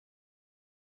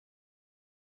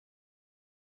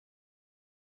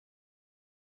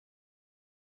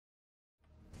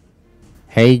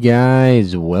Hey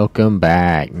guys, welcome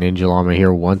back. Ninja Llama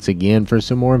here once again for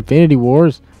some more Infinity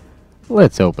Wars.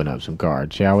 Let's open up some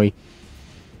cards, shall we?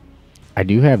 I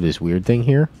do have this weird thing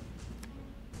here.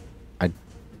 I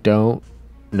don't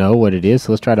know what it is,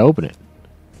 so let's try to open it.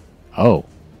 Oh.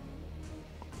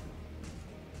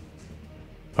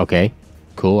 Okay,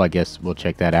 cool. I guess we'll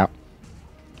check that out.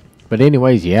 But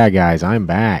anyways, yeah guys, I'm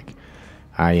back.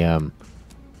 I'm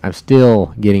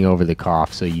still getting over the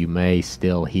cough, so you may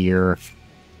still hear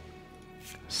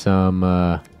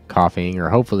some coughing, or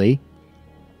hopefully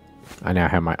I now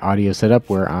have my audio set up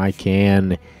where I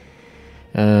can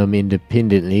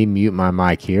independently mute my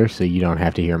mic here so you don't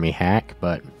have to hear me hack,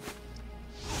 but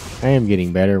I am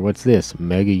getting better. What's this?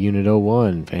 Mega Unit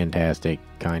 01. Fantastic,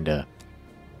 kinda.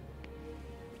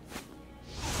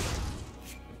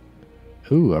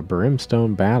 Ooh, a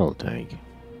Brimstone Battle Tank.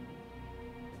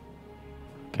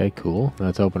 Okay, cool.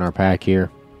 Let's open our pack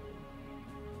here.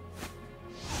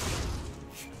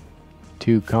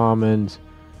 2 commons.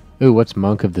 Ooh, what's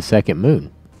Monk of the Second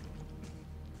Moon?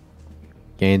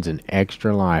 Gains an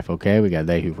extra life. Okay, we got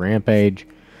They Who Rampage.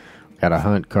 We got a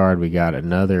Hunt card. We got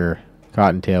another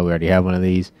Cottontail. We already have one of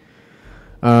these.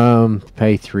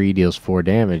 Pay 3, deals 4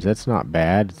 damage. That's not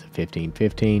bad. It's a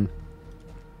 15-15.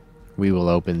 We will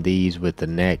open these with the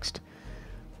next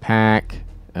pack.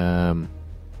 Where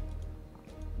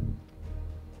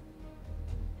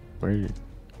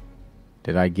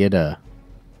did I get a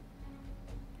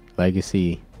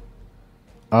Legacy?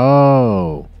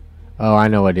 Oh, I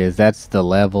know what it is. That's the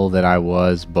level that I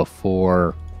was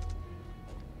before.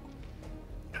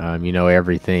 You know,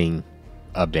 everything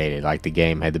updated. Like the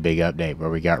game had the big update where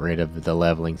we got rid of the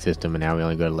leveling system, and now we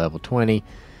only go to level 20.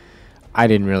 I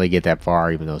didn't really get that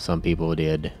far, even though some people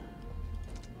did.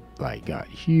 Like, got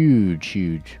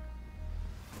huge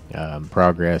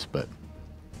progress, but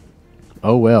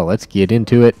oh well. Let's get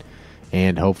into it,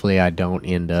 and hopefully I don't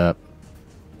end up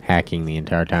hacking the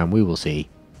entire time. We will see.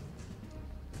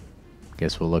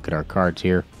 Guess we'll look at our cards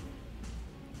here.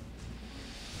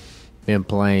 Been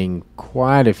playing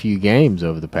quite a few games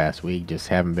over the past week. Just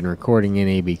haven't been recording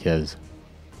any because,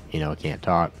 you know, I can't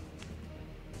talk.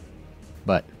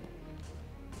 But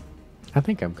I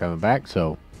think I'm coming back,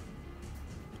 so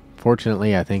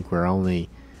fortunately I think we're only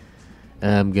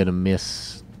gonna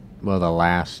miss, well, the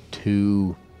last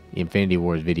 2 Infinity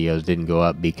Wars videos didn't go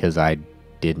up because I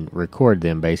didn't record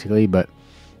them, basically, but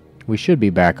we should be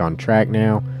back on track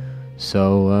now.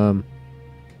 So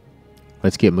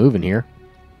let's get moving here.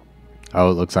 Oh,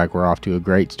 it looks like we're off to a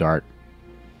great start.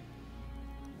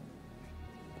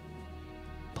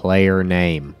 Player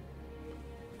name.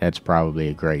 That's probably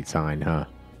a great sign, huh?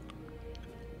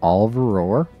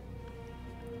 Verore.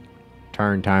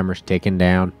 Turn timer's ticking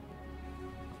down.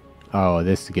 Oh,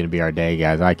 this is going to be our day,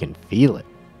 guys. I can feel it.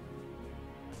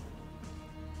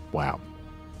 Wow.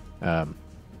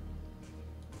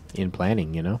 In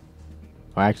planning, you know.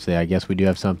 Well, actually, I guess we do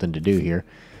have something to do here.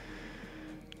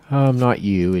 Not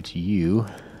you, it's you.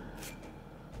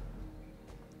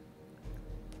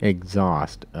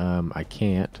 Exhaust. I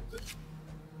can't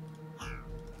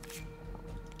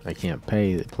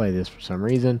play this for some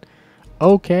reason.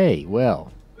 Okay,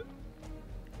 well,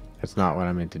 that's not what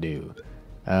I meant to do.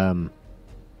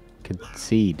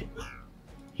 Concede.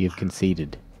 You've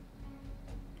conceded.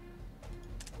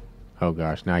 Oh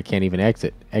gosh, now I can't even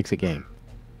exit. Exit game.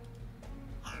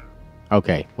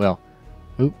 Okay, well,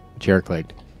 oop, chair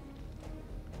clicked.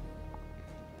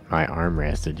 My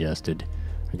armrest adjusted.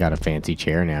 I got a fancy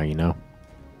chair now, you know.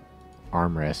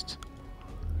 Armrests.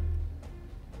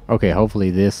 Okay,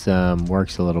 hopefully this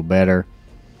works a little better.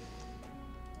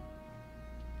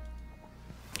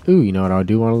 Ooh, you know what I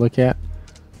do want to look at?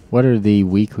 What are the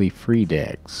weekly free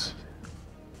decks?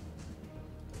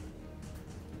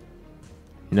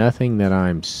 Nothing that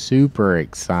I'm super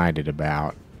excited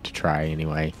about to try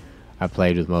anyway. I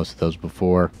played with most of those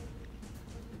before.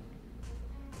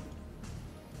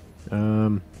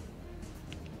 I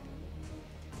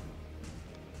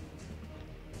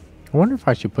wonder if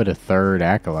I should put a 3rd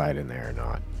Acolyte in there or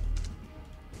not.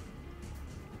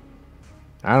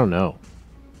 I don't know.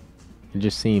 It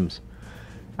just seems...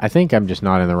 I think I'm just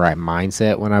not in the right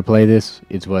mindset when I play this.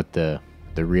 It's what the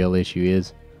real issue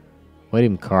is. What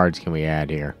even cards can we add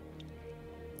here?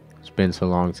 It's been so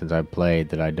long since I played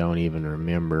that I don't even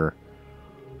remember.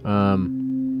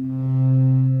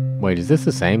 Wait, is this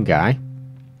the same guy?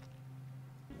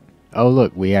 Oh,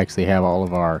 look, we actually have all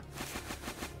of our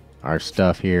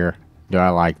stuff here. Do I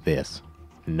like this?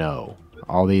 No.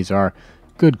 All these are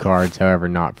good cards, however,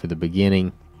 not for the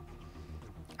beginning.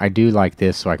 I do like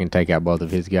this, so I can take out both of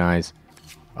his guys.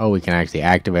 Oh, we can actually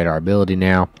activate our ability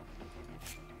now.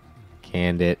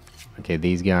 Canned it. Okay,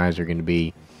 these guys are going to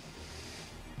be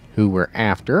who we're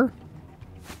after.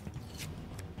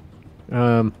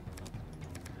 You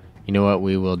know what?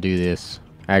 We will do this.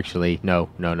 Actually, no.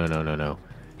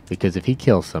 Because if he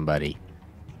kills somebody,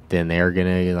 then they're going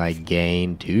to like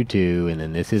gain 2/2, and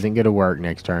then this isn't going to work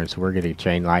next turn, so we're going to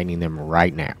chain lightning them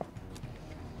right now.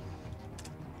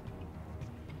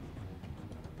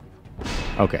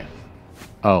 Okay.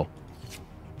 Oh.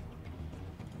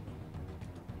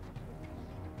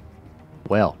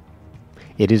 Well,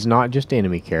 it is not just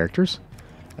enemy characters.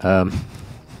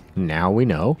 Now we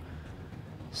know.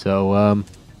 So,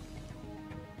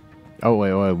 oh,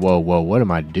 wait, whoa, what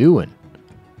am I doing?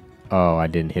 Oh, I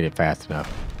didn't hit it fast enough.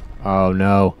 Oh,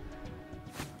 no.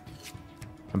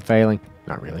 I'm failing.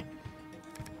 Not really.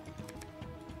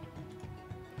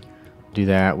 Do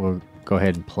that. We'll go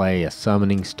ahead and play a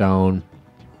summoning stone.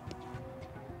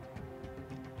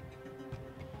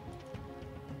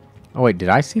 Oh, wait, did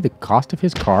I see the cost of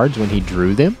his cards when he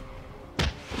drew them?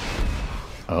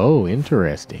 Oh,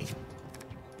 interesting.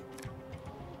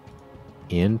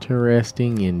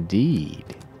 Interesting indeed.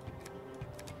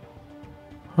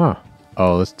 Huh.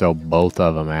 Oh, let's throw both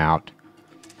of them out.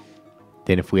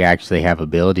 Then if we actually have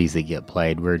abilities that get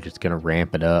played, we're just going to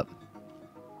ramp it up.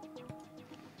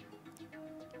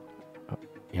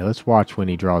 Yeah, let's watch when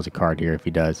he draws a card here if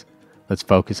he does. Let's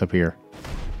focus up here.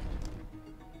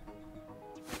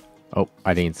 Oh,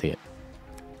 I didn't see it.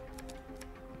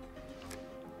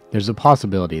 There's a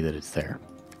possibility that it's there.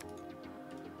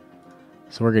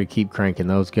 So we're going to keep cranking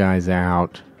those guys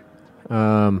out.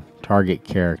 Target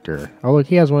character. Oh, look,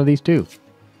 he has one of these too.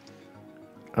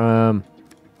 I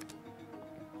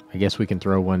guess we can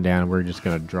throw one down. We're just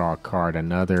going to draw a card.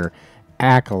 Another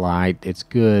Acolyte. It's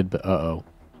good, but uh-oh.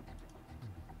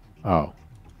 Oh.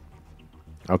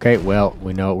 Okay, well,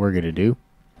 we know what we're going to do.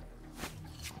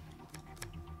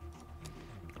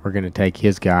 We're going to take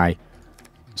his guy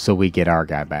so we get our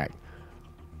guy back.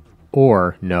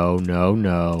 Or,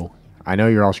 no. I know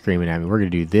you're all screaming at me. We're going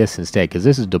to do this instead, because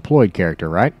this is deployed character,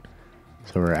 right?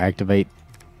 So we're going to activate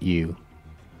you.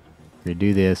 We're going to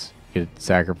do this. Get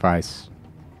sacrifice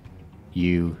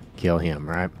you, kill him,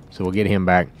 right? So we'll get him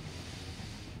back.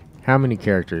 How many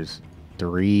characters?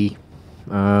 3.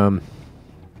 Be an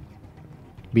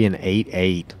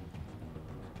 8/8.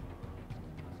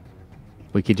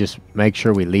 We could just make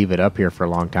sure we leave it up here for a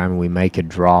long time and we may could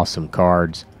draw some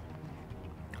cards.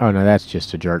 Oh no, that's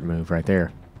just a jerk move right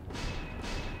there.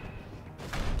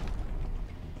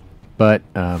 But,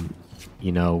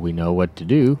 you know, we know what to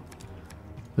do.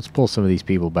 Let's pull some of these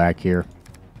people back here.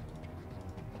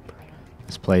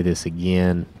 Let's play this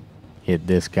again. Hit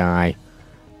this guy.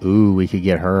 Ooh, we could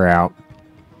get her out.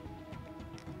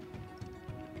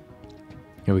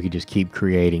 And we could just keep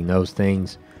creating those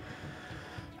things.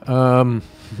 I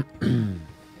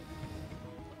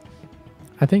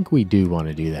think we do want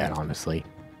to do that, honestly.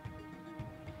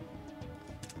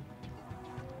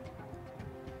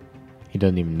 He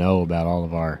doesn't even know about all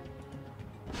of our...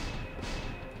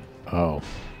 Oh.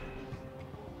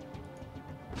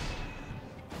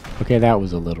 Okay, that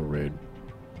was a little rude.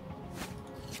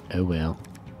 Oh well.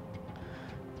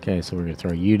 Okay, so we're going to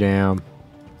throw you down.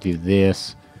 Do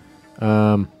this.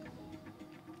 What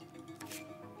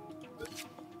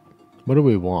do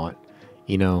we want?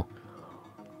 You know,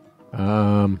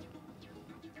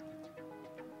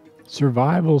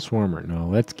 survival swarmer. No,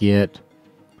 let's get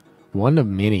one of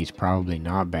many's probably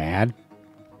not bad.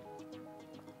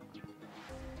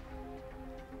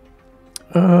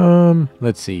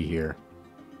 Let's see here.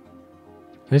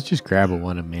 Let's just grab a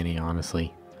one of many,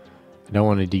 honestly. I don't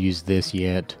want to use this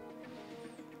yet.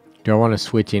 Do I want to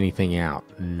switch anything out?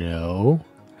 No.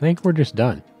 I think we're just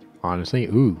done, honestly.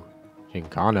 Ooh.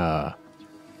 Gincana.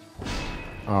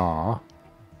 Aw.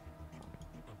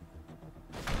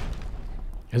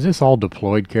 Is this all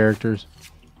deployed characters?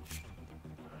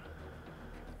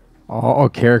 All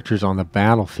characters on the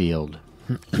battlefield.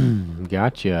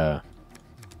 Gotcha.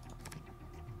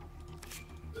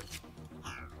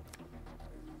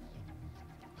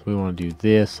 So we want to do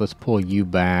this. Let's pull you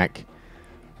back.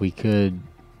 We could...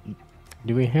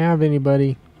 Do we have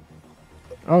anybody?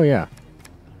 Oh, yeah.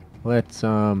 Let's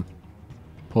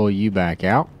pull you back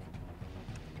out.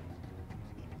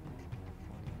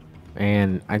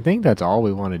 And I think that's all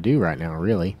we want to do right now,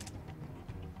 really.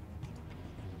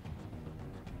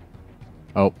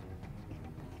 Oh.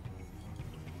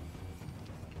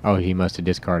 Oh, he must have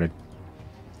discarded.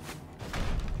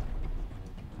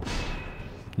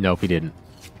 Nope, he didn't.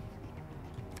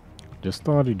 Just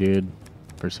thought he did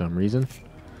for some reason.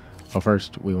 Well,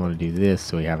 first we want to do this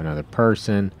so we have another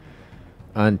person.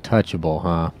 Untouchable,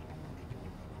 huh?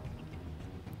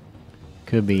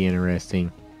 could be interesting.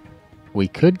 We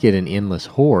could get an endless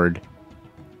horde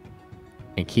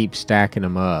and keep stacking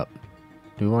them up.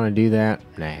 Do we want to do that?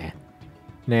 Nah.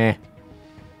 Nah.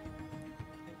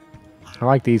 I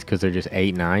like these because they're just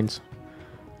 8 9s.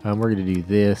 We're going to do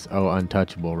this. Oh,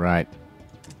 untouchable, right.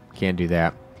 Can't do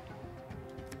that.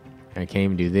 I can't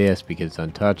even do this because it's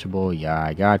untouchable. Yeah,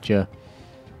 I gotcha.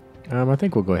 I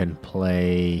think we'll go ahead and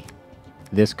play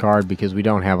this card because we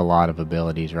don't have a lot of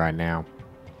abilities right now.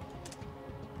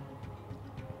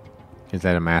 Is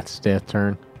that a Math's Death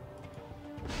turn?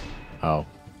 Oh.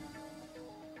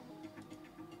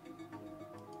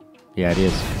 Yeah, it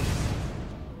is.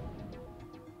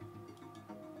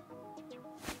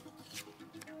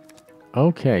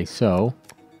 Okay, so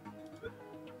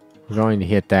we're going to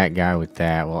hit that guy with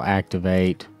that. We'll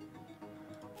activate.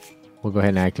 We'll go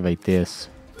ahead and activate this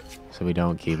so we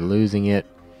don't keep losing it.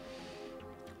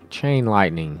 Chain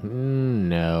lightning.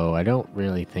 No, I don't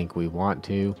really think we want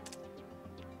to.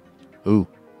 Ooh.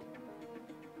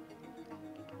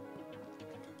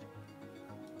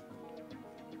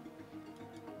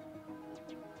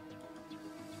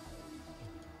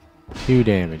 Two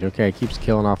damage. Okay, it keeps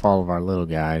killing off all of our little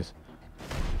guys.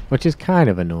 Which is kind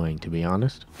of annoying, to be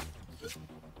honest.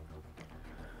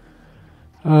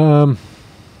 No,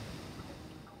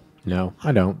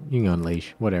 I don't. You can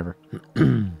unleash. Whatever.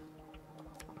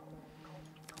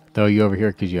 Throw you over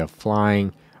here because you have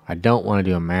flying. I don't want to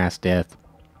do a mass death.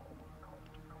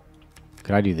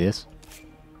 Could I do this?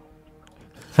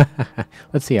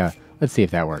 Let's see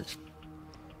if that works.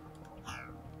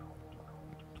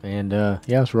 And yeah,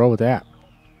 let's roll with that.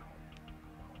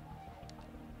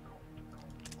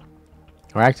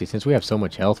 Well, actually, since we have so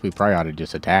much health, we probably ought to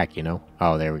just attack, you know?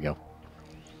 Oh, there we go.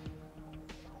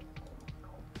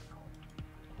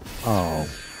 Oh,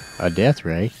 a death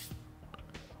ray.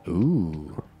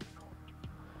 Ooh.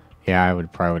 Yeah, I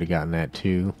probably would have gotten that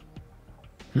too.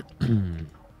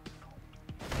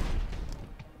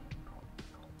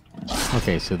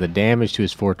 Okay, so the damage to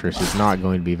his fortress is not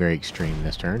going to be very extreme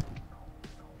this turn.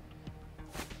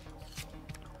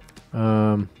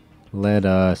 Let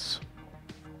us...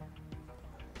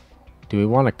 Do we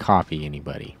want to copy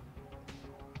anybody?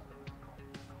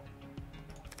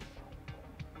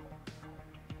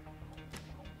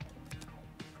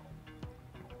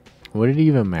 Would it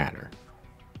even matter?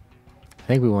 I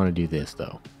think we want to do this,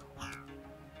 though.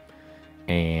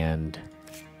 And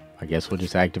I guess we'll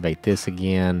just activate this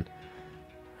again.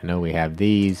 I know we have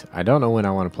these. I don't know when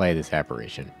I want to play this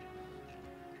apparition.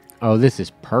 Oh, this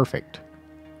is perfect.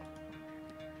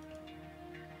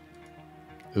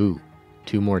 Ooh,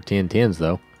 2 more 10/10s,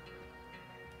 though.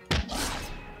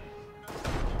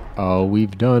 Oh,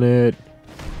 we've done it.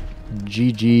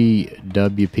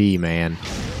 GGWP, man.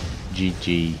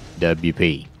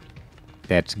 GGWP.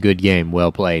 That's good game,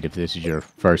 well played if this is your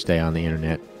first day on the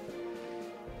internet.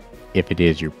 If it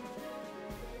is, you're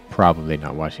probably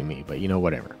not watching me, but you know,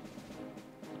 whatever.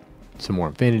 Some more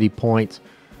infinity points.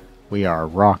 We are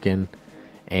rocking.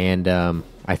 And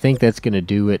I think that's going to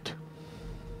do it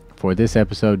for this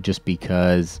episode, just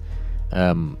because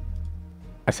I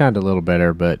sound a little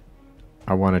better, but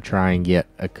I want to try and get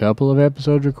a couple of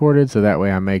episodes recorded so that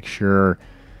way I make sure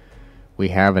we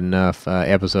have enough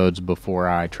episodes before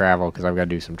I travel, because I've got to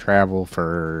do some travel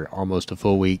for almost a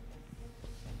full week.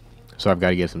 So I've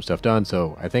got to get some stuff done.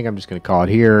 So I think I'm just going to call it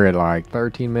here at like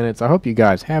 13 minutes. I hope you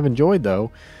guys have enjoyed,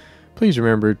 though. Please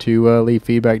remember to leave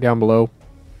feedback down below.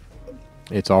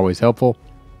 It's always helpful.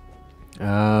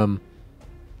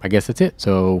 I guess that's it.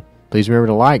 So please remember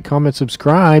to like, comment,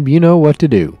 subscribe. You know what to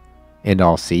do. And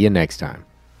I'll see you next time.